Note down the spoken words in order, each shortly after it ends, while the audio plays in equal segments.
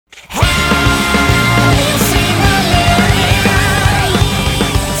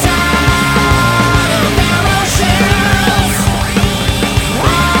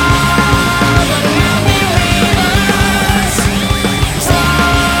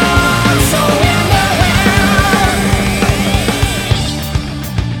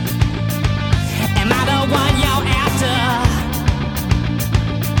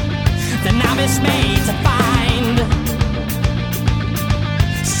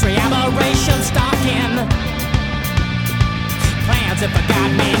X-ray aberration stalking. Plans that forgot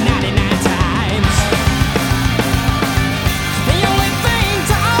me 99 times. The only thing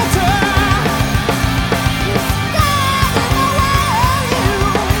to alter is standing around you.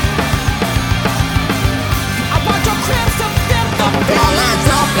 I want your cribs to fit the bullets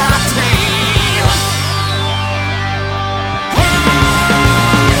of my team.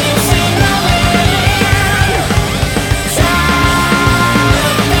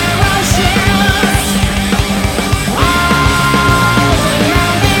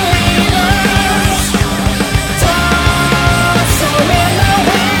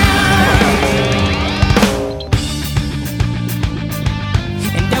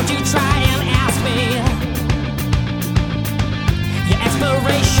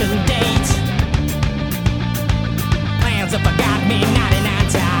 Date. Plans that forgot me 99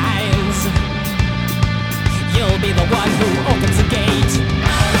 times. You'll be the one who opens the gate.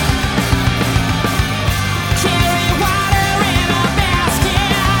 Carry water in a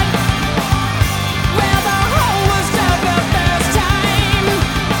basket where the hole was dug the first time.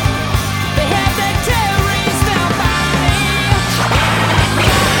 They had to carry somebody.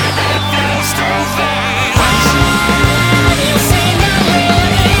 Feels too fast. You see my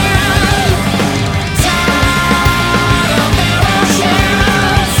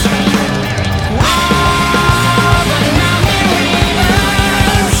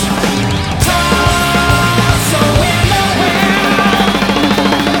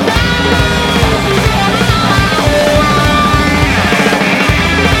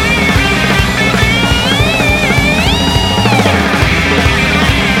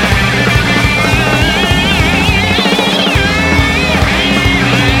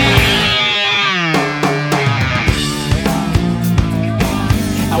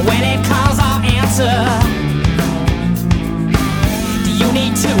when it calls, I'll answer. Do you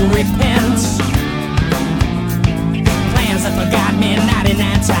need to repent? Plans that forgot me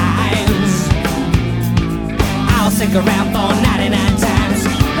 99 times. I'll stick around for 99